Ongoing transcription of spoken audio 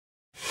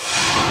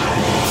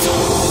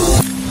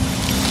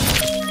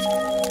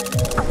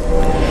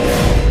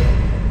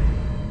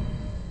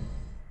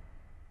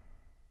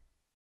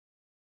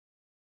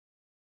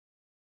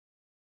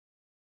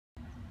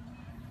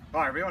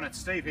Hi everyone, it's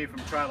Steve here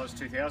from Trailers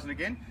 2000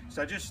 again.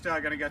 So just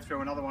going to go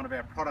through another one of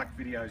our product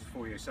videos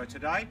for you. So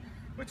today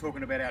we're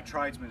talking about our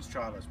Tradesmans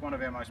trailers, one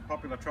of our most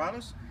popular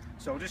trailers.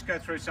 So we'll just go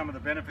through some of the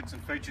benefits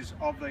and features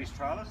of these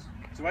trailers.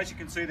 So as you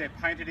can see, they're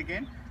painted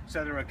again.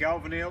 So they're a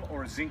galvanneal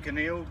or a zinc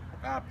anneal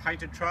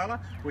painted trailer,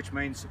 which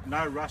means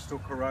no rust or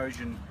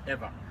corrosion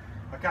ever.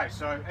 Okay,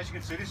 so as you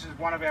can see, this is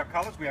one of our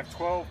colours. We have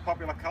 12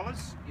 popular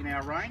colours in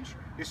our range.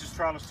 This is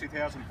Trailers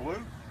 2000 Blue.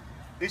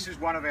 This is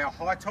one of our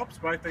high tops.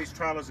 Both these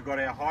trailers have got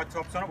our high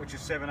tops on it, which is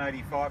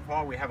 785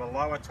 high. We have a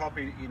lower top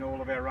in all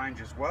of our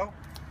range as well.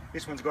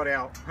 This one's got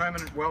our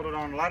permanent welded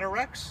on ladder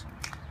racks.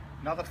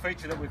 Another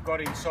feature that we've got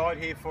inside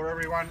here for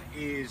everyone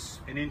is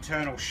an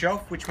internal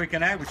shelf which we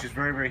can add, which is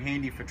very, very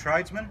handy for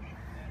tradesmen.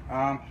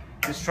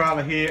 This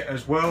trailer here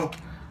as well,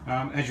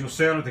 as you'll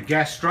see on it, the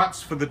gas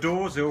struts for the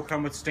doors, they all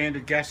come with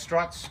standard gas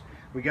struts.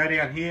 We go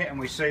down here and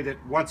we see that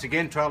once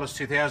again, Trailers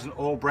 2000,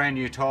 all brand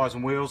new tyres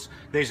and wheels.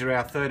 These are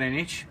our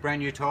 13-inch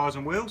brand new tyres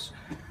and wheels.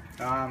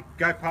 Go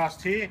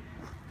past here,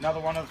 another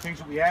one of the things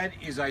that we add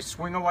is a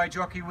swing away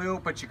jockey wheel,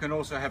 but you can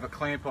also have a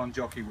clamp on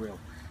jockey wheel.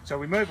 So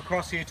we move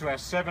across here to our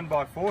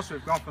 7x4, so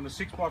we've gone from the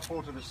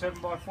 6x4 to the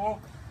 7x4.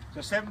 So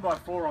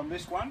 7x4 on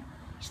this one,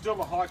 still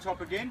a high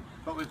top again,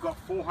 but we've got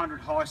 400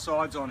 high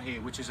sides on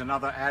here, which is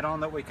another add-on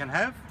that we can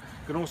have.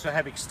 We can also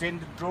have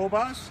extended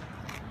drawbars.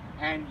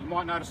 And you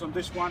might notice on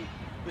this one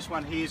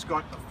here's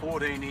got a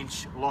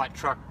 14-inch light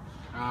truck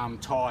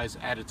tyres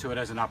added to it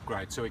as an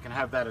upgrade, so we can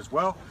have that as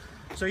well.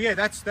 So yeah,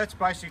 that's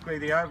basically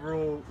the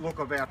overall look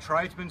of our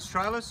Tradesmans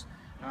trailers,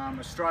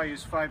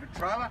 Australia's favourite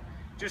trailer.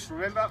 Just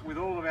remember, with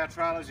all of our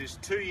trailers is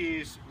 2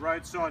 years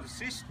roadside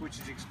assist, which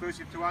is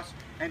exclusive to us,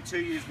 and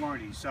 2 years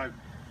warranty. So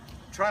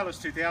Trailers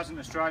 2000,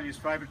 Australia's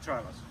favourite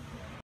trailers.